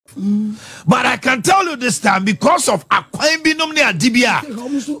But I can tell you this time, because of Akwan Binom ne Adibia,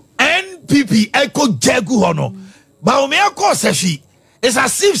 NPP Echo Jegu Hono, Bawumia ko sefi. It's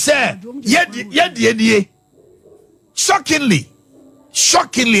as if say, yeah. Shockingly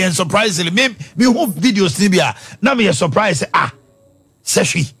and surprisingly, me who videos Nibia, now me a surprise,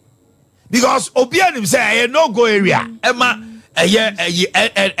 sefi. Because Obianim say, no go area, Emma.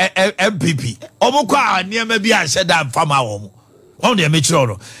 MPP. Omukwa near maybe I said that farmer home. On the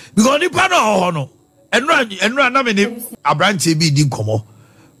metro. Because the panel no. And run na me a branch be din komo.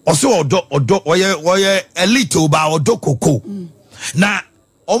 Also odo a little ba odo koko. Na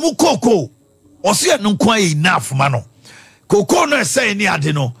omukoko. Osi no kwa enough mano. Koko no say ni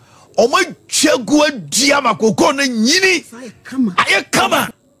ade no. Omo chegu adiama koko no nyini. Aye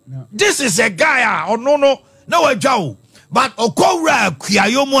kama. This is a guy or no adwa. But okora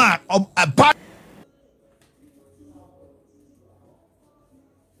kuayomu a part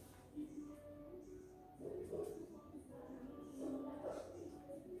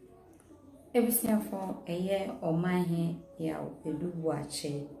Everything for a year or my hair, yaw, a do watch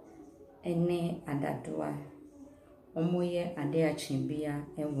it, and nay at that door. Omoye a dear chimbia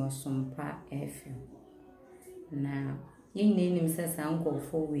and was some pa airfield. Now, you name him says uncle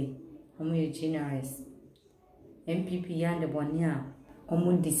for we, Omoye generous. MPP yande bonia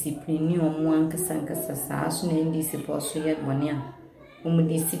omu discipline omu ankasa ankasa sa aso na NDC poso ye bonia omu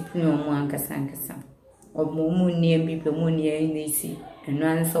discipline omu ankasa ankasa omu ni MPP omu ni NDC eno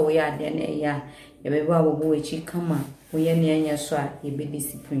ansa wo ya de na ya ye beba abobo echi kama wo ye ne anya so a ye be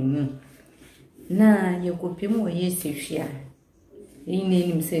discipline na ye kopim wo ye sefia yi ne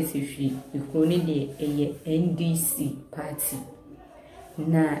nim se sefi ikro ni de eye NDC party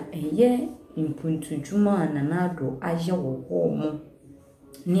na eye impuntu juma na nado aye wo ho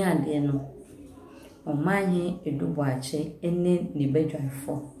ni ade no Omanhene edubuache ene ne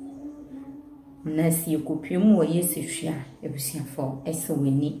bedwanfo na si ekopiem wo yesehwia ebusiafo ese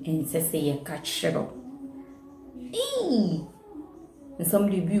weni ensese ye ka kyero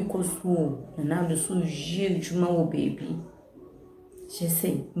somebody bi ko so na nado so je juma wo baby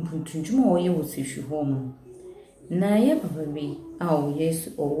chese impuntu juma wo ye wo sehwi ho mo na ye papa bi yes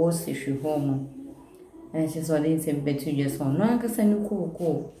or was issue home. And she's all in some better just on no can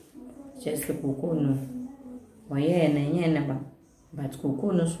cocoa. Just a cocoa no. Why, never. But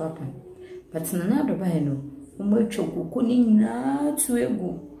cocoa no swapping. But another by no. Much cocoa na to a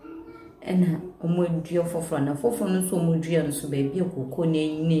go. And a dear for fun, a for no so much dear so baby a cocoa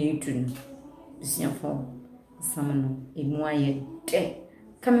near to see a fall. Some in one day.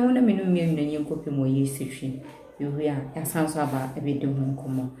 Come on a minute, and you copy more years. We are sounds about a bit of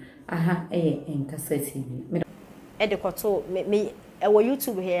home. Aha, and cassette. Ede koto me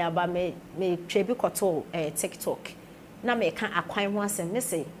YouTube here about me trebi koto TikTok. Na me kan akwan ho asem me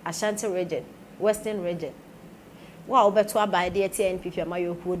say Ashanti region, Western region. Wa obeto aba de TNPP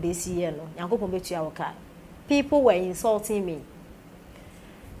amayokuo this year no. Yankopon betu awoka. People were insulting me.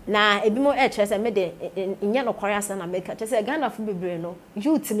 Na ebimo chese me de nya no kware asa na make chese Ghana fu bebre no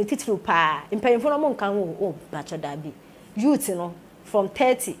youth ni titru pa impanyfo no mo nkan wo bacho da bi youth no from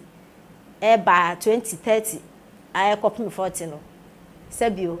 30 by 2030 I copy 40 no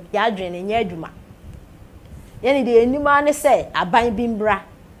sebio ya adwene nya adwuma ye ni de enima ne se aban bi mbra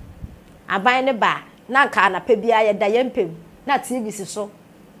aban ne ba na nka na pa bia ye da ye mpem na TV si so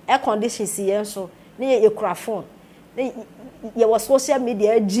air condition si ye so ne ye kura phone ne ye was social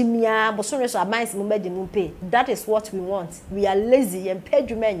media jimia bosonre so aban mo beje mo pay. That is what we want. We are lazy and pay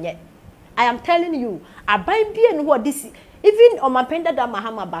dwumenye. I am telling you aban bia no what this even on my penda da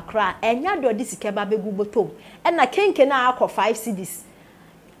Àsemabä kra enya do this keba begu botom e na kenke na akọ 5 cedis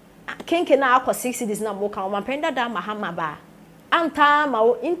kenke na akọ 6 cedis na mo kan on my penda da Àsemabä anta ma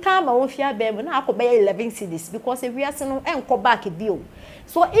wo inta ma wo fia be na akọ be 11 cedis because if we are no enko back bio.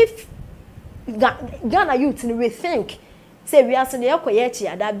 So if Ghana youth we think say we are saying ye koye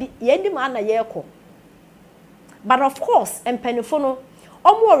chi ada bi ye ndi ma na ye ko, but of course empanifo no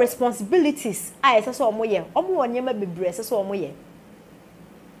omo responsibilities I say so omo ye omo nyema bebre say so omo ye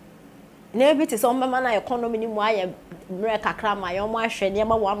na bi te so omo na economy ni mu aye mre kakra ma ye omo ahwe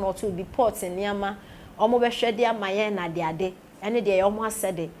nyema one or two report nyema omo be hwe de ama ye na de ade ene de ye omo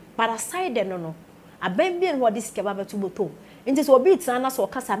asede but aside no aban bi en ho de sikeba betu boto nti so obi tsana so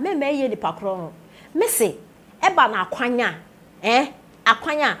kasa meme ye ni pakro no mese eba na akwanya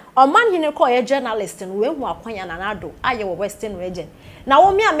akwanya Omanhene ko ye journalist no we hu akwanya na nado aye wo Western region na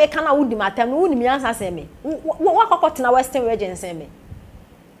wo me ameka na wudi matam no wuni mi ansa se me wakokoti na Western region se me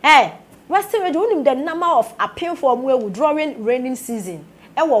Western region wuni the number of appeal for mu withdrawing raining season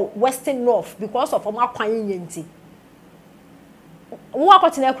e wo Western North because of akwanya nti wo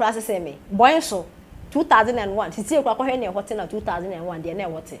akotena kura se me boy so 2001 titi ekwa ko hwe ne hote na 2001 de na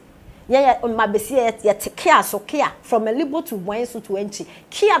wote ye mabesi ye care so care from a libo to boy so 20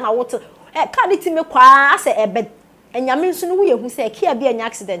 care na wote ka ni ti me kwa ase ebe enyame nso no wo ye hu se care bi anya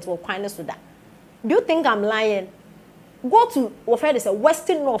accident wo kwan ne so da. Do you think I'm lying? Go to what is a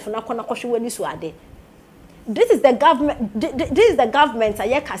Western North na kona kohwe wani so ade. This is the government. This is the government.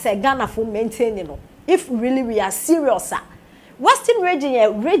 I say Ghana for maintaining. If really we are serious, Western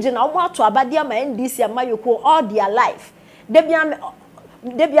region. Almost to abadia ma NDC ama yoko all their life. Debi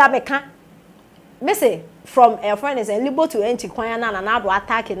meka. Me say from a friend is a libo to enti kwanya na do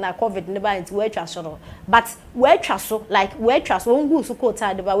attack na COVID never into where traso. But where traso like where traso ngu su ko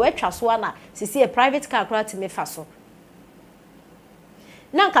ta de ba where traso na see a private car kra to me faso.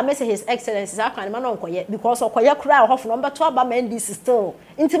 Now can me say his excellency sa kwan man onkoye because okoye kra ho no beto aba man this still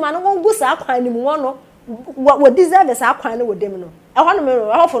inti man ngu sa kwan ni mu no we deserve sa kwan no wodem no e ho no me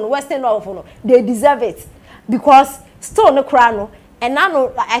ho no western no ho no they deserve it because still no kra no and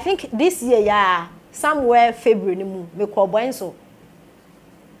now I think this year yeah somewhere February ni mu me ko boy so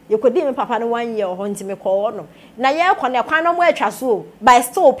you could me papa no 1 year ho nti me ko no na ye kwan no mo atwa so but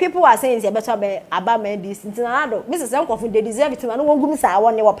still people are saying say better be aba man this nti na do Mrs. Enkofu they deserve it man no wongu mi sa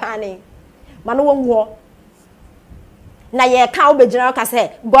won ne wo pane man no wongu ho na ye ka obejina ka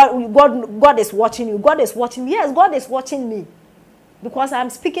say God is watching you. God is watching me. Yes, God is watching me because I'm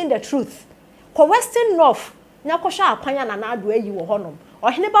speaking the truth. Ko Western North nya ko sha akwanya na do ayi wo honom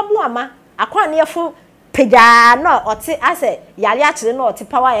ohene babu ama akwa ne yefo pega no oti ase yale a kire no oti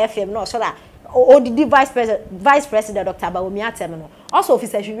Power FM no so that ODD Vice President Dr. Bawumia tell me no also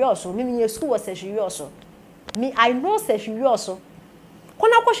officer hwiwe oso me me school was hwiwe oso me I know say hwiwe oso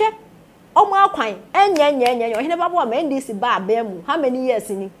kona ko hwe omo akwan enya ohene babu ama NDC ba abemu how many years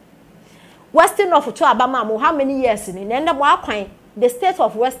ni Western North to abama mo how many years ni na ndem akwan the state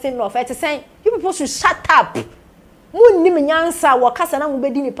of Western North it is saying you people should shut up. Mu nim nyansa wo kasa na mu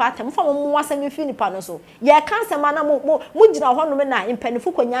bedi ni patam fa mo wasam fi ni pa no so ye kansa ma na mu gina ho no me na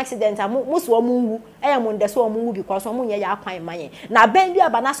impanifu konya accident mu so mu ngu eya mu nde so mu ngu because mu nye ya akwan manye na ben bi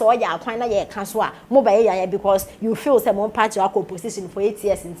aba na so o ya akwan na ye kan so a mu ba ye ya because you feel say mo party your opposition for 8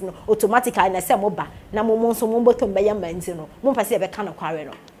 years no automatically na say mo ba na mo nso mo botom be ye manti no mo fa say be kan kware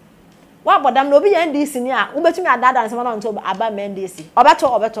no wa bodam no obi ye NDC ni a wo betumi adada nsema na nto aba NDC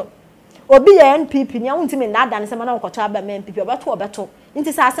obeto obi ye NPP nya wuntimi na adan se mana nkoto aba NPP obeto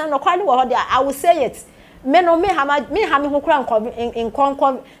nti sa asan no kwali wo ho de I will say it me no me ha me ho kura nko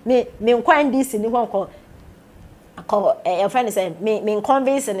me nko NDC ni ho nko ko e friend say me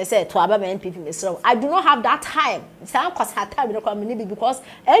convince and say to aba NPP me so I do not have that time say cause her time no come me because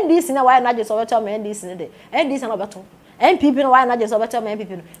NDC na why na just obeto me NDC ne de NDC na obeto NPP no why na just obeto me NPP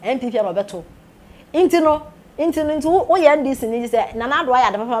no NPP na obeto nti no o ye NDC ni say na na do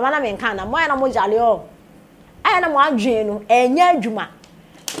aya da papa na me nka na mo ya na mo jale o aya na mo adwen no enya adwuma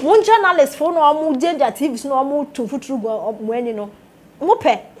mo journalist for no mo danger TV no mo to futuru mo ani no mo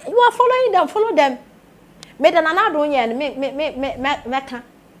pe you are following them follow them me da na do ye no me ka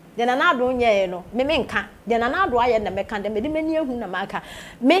de na do ye no me nka de na do aya na me ka de me de mani ehu na maka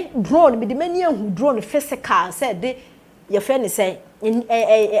me drone me de mani ehu drone physical say de ye friend say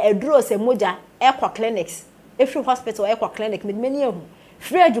drone say moja ekwa clinics every hospital ekwa clinic me many ehu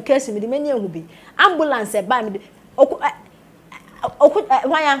free education me many ehu bi ambulance e ba me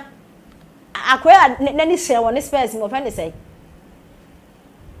wanya akwea nani share one space mo friend say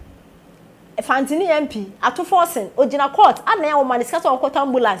Fantini MP ato forcing ogina court ana ya wo maniskata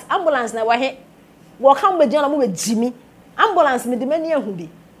on ambulance na wahe wo kan be jina mo be jimi ambulance me many ehu bi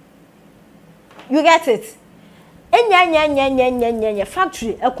you get it enya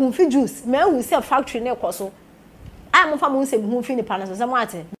factory akunfi juice me hu se factory na ekoso am fa mo se hu fi ni panas so mo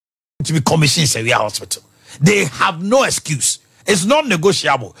ate to be commissioned Sefiwe hospital they have no excuse it's non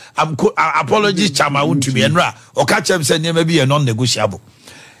negotiable apologies chama won to me enra o ka chem se ne bi non negotiable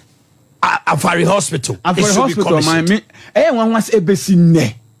Afari hospital my me wan was ebesi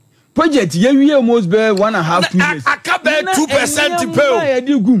ne project ye wie almost be 1.5 years akabe 2%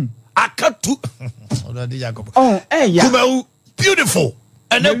 pay akatu oh yeah Kumau beautiful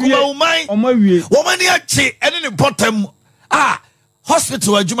and then Kumau mine woman ya che and in bottom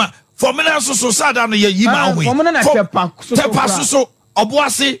hospital adwuma for me so sada no ye yima we tepa so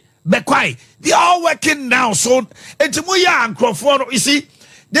oboase bekwai they are all working now so entimu ya ankrofo no you see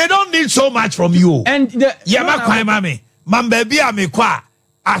they don't need so much from you and the yema kwai mame mamba bia me kwa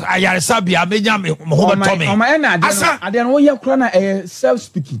ayaresa bia menya me ho betomi asa ade no ye kura na self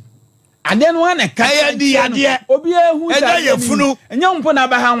speaking ade no na ka ade obi ehu sa ye funu enya mpo na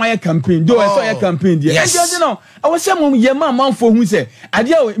ba ha wan ye campaign do so ye campaign dia e no I was say mom ye manfo hu say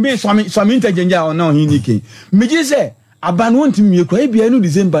ade me so me interchange a ona hin nike me ji say aba no ntimi ye kwa e bia no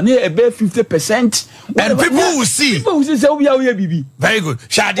December na e be 50% and people will see say obi a we bibi very good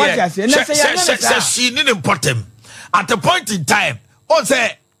shade she need important at a point in time on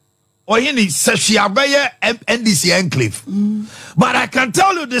say Omanhene sefiwe NDC enclave. But I can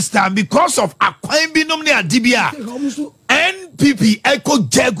tell you this time because of Akwanbinom ne adibia NPP echo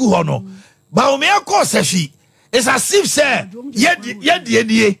jegu hono. Bawumia ko sefi. It's as if say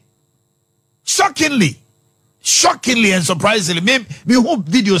ye shockingly and surprisingly me hope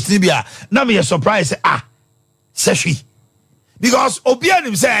videos nibia na me surprise sefi. Because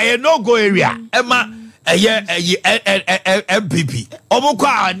obianim say no go area Emma MPP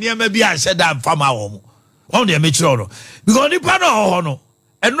omukwa aniema bi anse da mfama wo won de mechiro no because nipa no ho no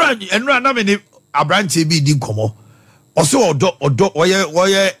enura na me ni abrante bi di komo oso odo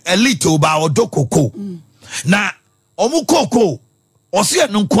oye elite oba odo koko na omukoko oso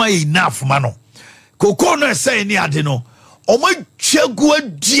no kwa enough ma no koko no say ni ade no omachegu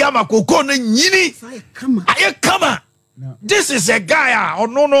adia ma koko no nyini aye kama this is a guy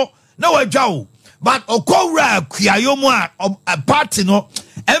ono no na wadwa. But okowra kuayomu a party no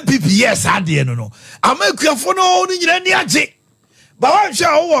MPP yes ade no amakuafo no ni nyina ni age ba wan hwe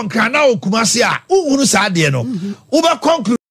wo won kan na okumase a uhunu sa ade no wo be conclude